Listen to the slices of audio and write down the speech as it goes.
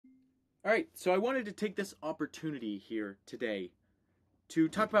Alright, so I wanted to take this opportunity here today to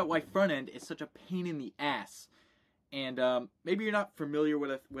talk about why front end is such a pain in the ass. And maybe you're not familiar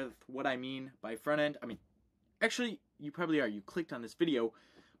with what I mean by front end. I mean, actually, you probably are. You clicked on this video.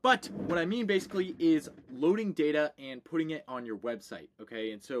 But what I mean basically is loading data and putting it on your website,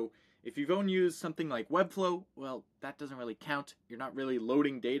 okay? And so if you've only used something like Webflow, well, that doesn't really count. You're not really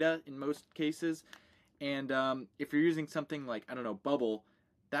loading data in most cases. And if you're using something like, I don't know, Bubble,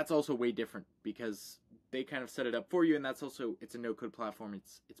 that's also way different because they kind of set it up for you, and that's also, it's a no-code platform.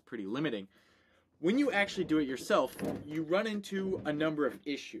 It's pretty limiting. When you actually do it yourself, you run into a number of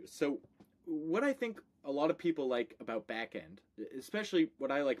issues. So what I think a lot of people like about backend, especially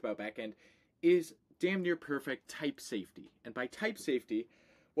what I like about backend, is damn near perfect type safety. And by type safety,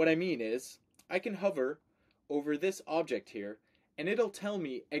 what I mean is I can hover over this object here, and it'll tell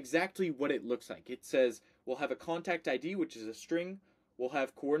me exactly what it looks like. It says we'll have a contact ID, which is a string. We'll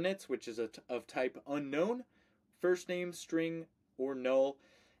have coordinates, which is of type unknown, first name, string, or null.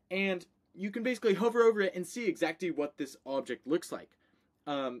 And you can basically hover over it and see exactly what this object looks like.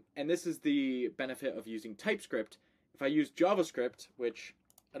 And this is the benefit of using TypeScript. If I use JavaScript, which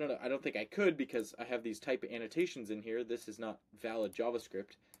I don't know, I don't think I could because I have these type annotations in here. This is not valid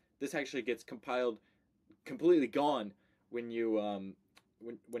JavaScript. This actually gets compiled, completely gone when you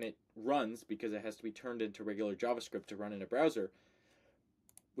when it runs, because it has to be turned into regular JavaScript to run in a browser,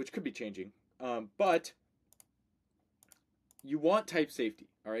 which could be changing. But you want type safety,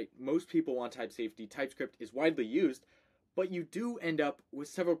 all right? Most people want type safety. TypeScript is widely used, but you do end up with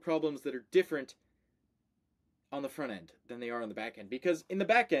several problems that are different on the front end than they are on the back end. Because in the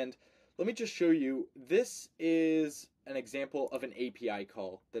back end, let me just show you, this is an example of an API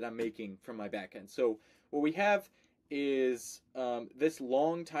call that I'm making from my back end. So what we have is this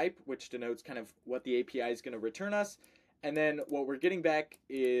long type, which denotes kind of what the API is going to return us. And then what we're getting back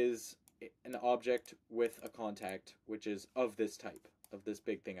is an object with a contact, which is of this type, of this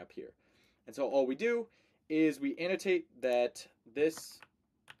big thing up here. And so all we do is we annotate that this,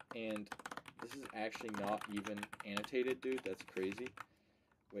 and this is actually not even annotated, dude. That's crazy.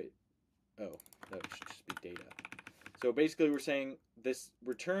 Wait. Oh, that should just be data. So basically we're saying this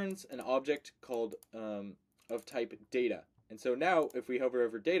returns an object called of type data. And so now if we hover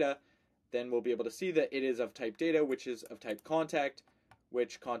over data, then we'll be able to see that it is of type data, which is of type contact,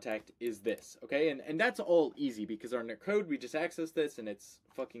 which contact is this, okay? And that's all easy because our code, we just access this and it's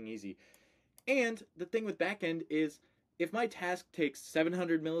fucking easy. And the thing with backend is if my task takes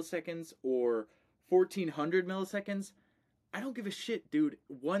 700 milliseconds or 1400 milliseconds, I don't give a shit, dude.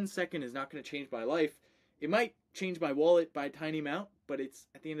 1 second is not going to change my life. It might change my wallet by a tiny amount, but it's,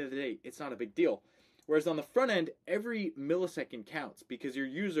 at the end of the day, it's not a big deal. Whereas on the front end, every millisecond counts because your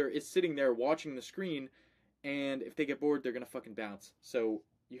user is sitting there watching the screen, and if they get bored, they're going to fucking bounce. So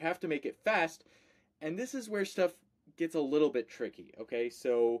you have to make it fast, and this is where stuff gets a little bit tricky, okay?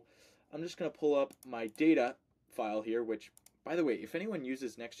 So I'm just going to pull up my data file here, which, by the way, if anyone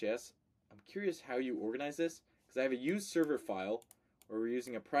uses Next.js, I'm curious how you organize this, because I have a use server file where we're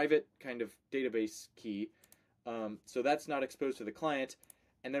using a private kind of database key, so that's not exposed to the client.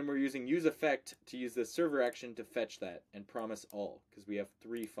 And then we're using useEffect to use the server action to fetch that and promise all, because we have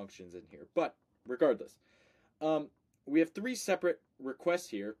 3 functions in here. But regardless, we have 3 separate requests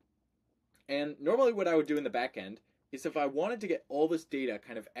here. And normally what I would do in the back end is if I wanted to get all this data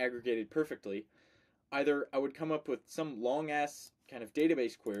kind of aggregated perfectly, either I would come up with some long-ass kind of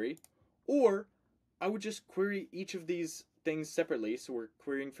database query, or I would just query each of these things separately. So we're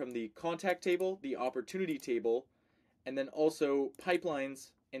querying from the contact table, the opportunity table, and then also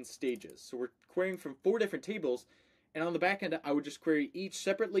pipelines and stages. So we're querying from 4 different tables, and on the back end, I would just query each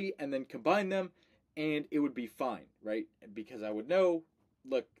separately and then combine them, and it would be fine, right? Because I would know,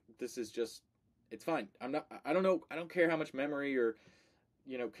 look, this is just, it's fine. I don't know, I don't care how much memory or,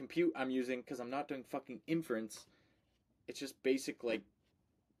 you know, compute I'm using, because I'm not doing fucking inference. It's just basic, like,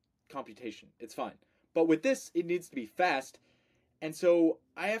 computation. It's fine. But with this, it needs to be fast, and so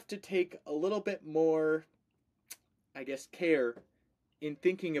I have to take a little bit more, I guess, care in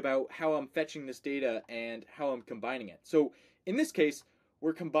thinking about how I'm fetching this data and how I'm combining it. So in this case,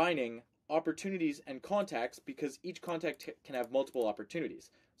 we're combining opportunities and contacts because each contact can have multiple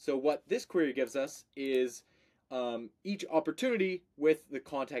opportunities. So what this query gives us is each opportunity with the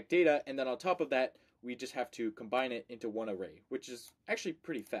contact data, and then on top of that, we just have to combine it into one array, which is actually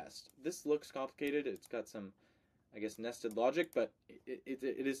pretty fast. This looks complicated. It's got some, I guess, nested logic, but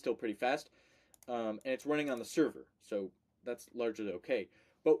it is still pretty fast. And it's running on the server, so that's largely okay.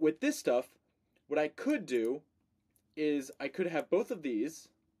 But with this stuff, what I could do is I could have both of these,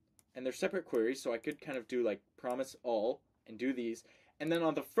 and they're separate queries, so I could kind of do like promise all and do these. And then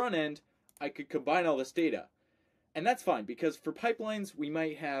on the front end, I could combine all this data. And that's fine, because for pipelines, we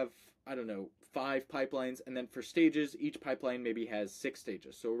might have, I don't know, 5 pipelines, and then for stages, each pipeline maybe has 6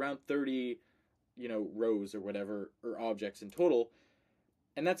 stages. So around 30, rows or whatever, or objects in total.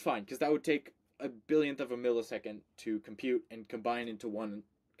 And that's fine, because that would take a billionth of a millisecond to compute and combine into one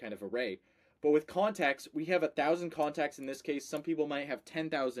kind of array. But with contacts, we have 1,000 contacts in this case. Some people might have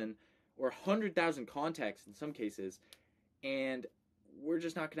 10,000 or 100,000 contacts in some cases. And we're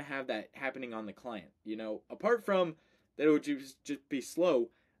just not going to have that happening on the client. Apart from that it would just be slow,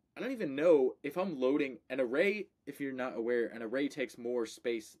 I don't even know if I'm loading an array. If you're not aware, an array takes more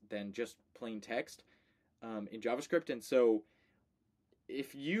space than just plain text in JavaScript. And so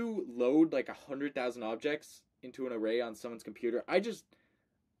if you load like 100,000 objects into an array on someone's computer,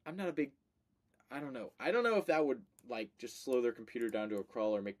 I'm not a big, I don't know if that would like just slow their computer down to a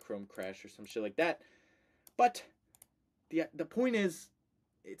crawl or make Chrome crash or some shit like that. But the point is,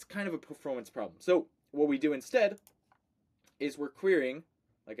 it's kind of a performance problem. So what we do instead is we're querying,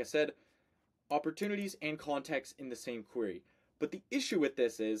 like I said, opportunities and contacts in the same query. But the issue with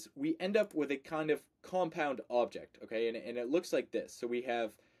this is we end up with a kind of compound object, okay? And it looks like this. So we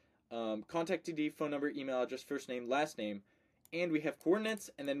have contact ID, phone number, email address, first name, last name, and we have coordinates,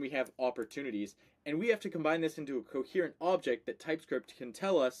 and then we have opportunities. And we have to combine this into a coherent object that TypeScript can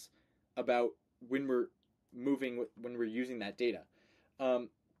tell us about when we're when we're using that data.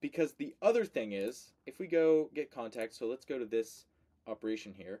 Because the other thing is, if we go get contact, so let's go to this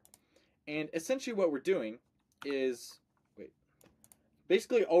operation here, and essentially what we're doing is,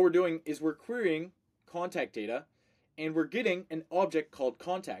 basically all we're doing is we're querying contact data, and we're getting an object called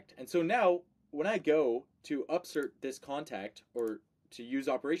contact. And so now, when I go to upsert this contact, or to use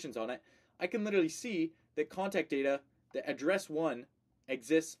operations on it, I can literally see that contact data, the address 1,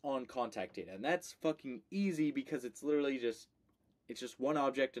 exists on contact data. And that's fucking easy, because it's literally just, it's just one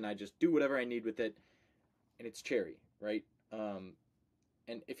object, and I just do whatever I need with it, and it's cherry, right?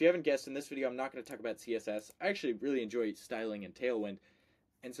 And if you haven't guessed, in this video I'm not going to talk about CSS. I actually really enjoy styling and Tailwind.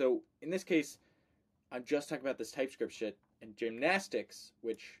 And so, in this case, I'm just talking about this TypeScript shit, and gymnastics,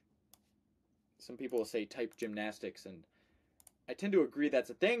 which some people will say type gymnastics, and I tend to agree that's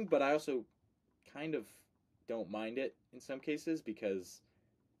a thing, but I also kind of don't mind it in some cases, because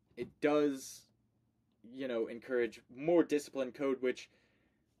it does, encourage more disciplined code, which,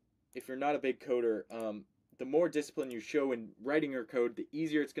 if you're not a big coder, the more discipline you show in writing your code, the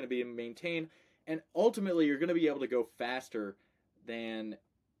easier it's going to be to maintain, and ultimately you're going to be able to go faster than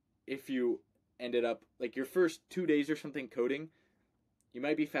if you ended up, like, your first 2 days or something coding, you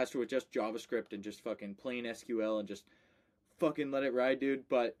might be faster with just JavaScript and just fucking plain SQL and just fucking let it ride, dude.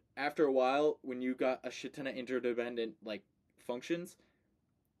 But after a while, when you got a shit ton of interdependent, like, functions,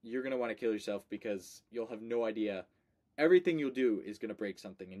 you're going to want to kill yourself, because you'll have no idea. Everything you'll do is going to break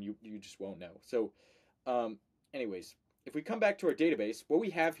something, and you just won't know. So, anyways, if we come back to our database, what we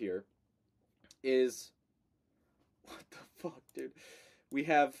have here is, what the fuck, dude? We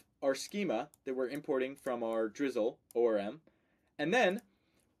have our schema that we're importing from our Drizzle ORM, and then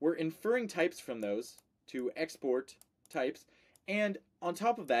we're inferring types from those to export types, and on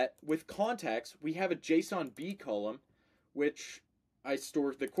top of that, with contacts, we have a JSON B column, which I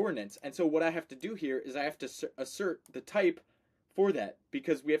store the coordinates. And so what I have to do here is I have to assert the type for that,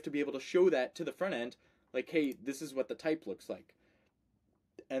 because we have to be able to show that to the front end, like, hey, this is what the type looks like.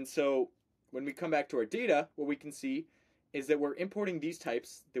 And so when we come back to our data, what we can see is that we're importing these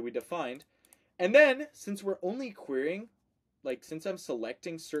types that we defined. And then, since we're only querying, like, since I'm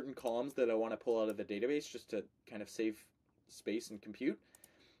selecting certain columns that I want to pull out of the database just to kind of save space and compute,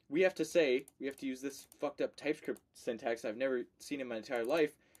 we have to use this fucked up TypeScript syntax I've never seen in my entire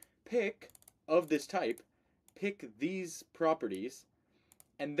life. Pick of this type, pick these properties,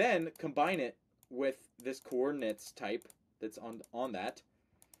 and then combine it with this coordinates type that's on that.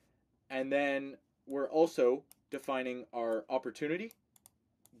 And then we're also defining our opportunity,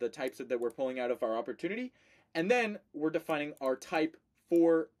 the types that we're pulling out of our opportunity, and then we're defining our type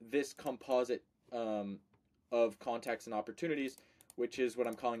for this composite of contacts and opportunities, which is what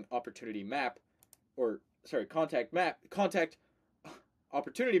I'm calling opportunity map, contact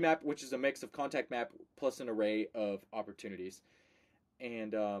opportunity map, which is a mix of contact map plus an array of opportunities.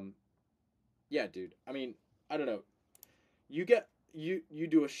 And yeah, dude, I mean, I don't know. You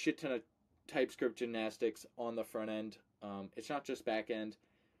do a shit ton of TypeScript gymnastics on the front end. It's not just back end.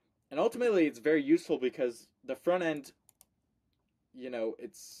 And ultimately, it's very useful, because the front end, I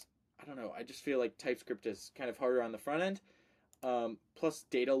don't know, I just feel like TypeScript is kind of harder on the front end. Plus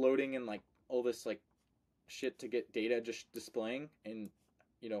data loading and, like, all this, like, shit to get data just displaying and,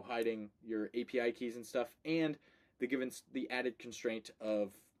 hiding your API keys and stuff, and the added constraint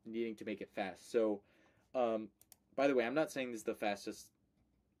of needing to make it fast. So, by the way, I'm not saying this is the fastest,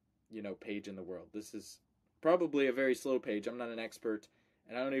 page in the world. This is probably a very slow page. I'm not an expert,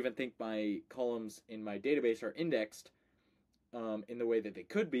 and I don't even think my columns in my database are indexed in the way that they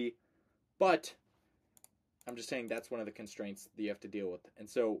could be, but I'm just saying that's one of the constraints that you have to deal with. And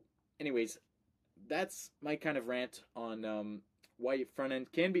so, anyways, that's my kind of rant on why front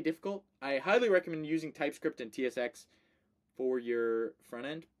end can be difficult. I highly recommend using TypeScript and TSX for your front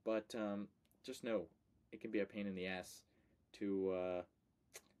end, but just know it can be a pain in the ass to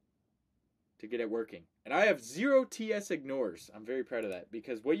get it working. And I have 0 TS ignores. I'm very proud of that,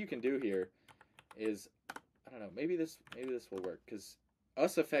 because what you can do here is, I don't know, maybe this will work, because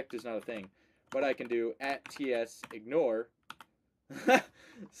us effect is not a thing. What I can do at TS ignore,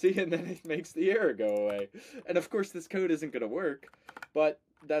 see, and then it makes the error go away. And of course, this code isn't going to work, but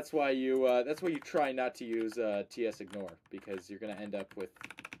that's why you try not to use TS ignore, because you're going to end up with,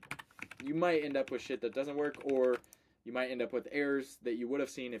 you might end up with shit that doesn't work, or you might end up with errors that you would have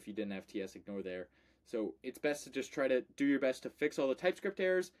seen if you didn't have TS ignore there. So it's best to just try to do your best to fix all the TypeScript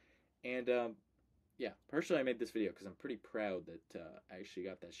errors. And yeah, personally, I made this video because I'm pretty proud that I actually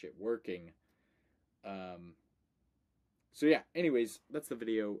got that shit working. So yeah, anyways, that's the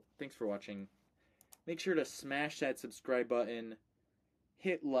video. Thanks for watching. Make sure to smash that subscribe button,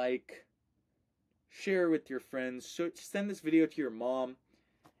 hit like, share with your friends, send this video to your mom,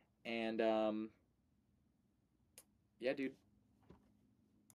 and yeah, dude,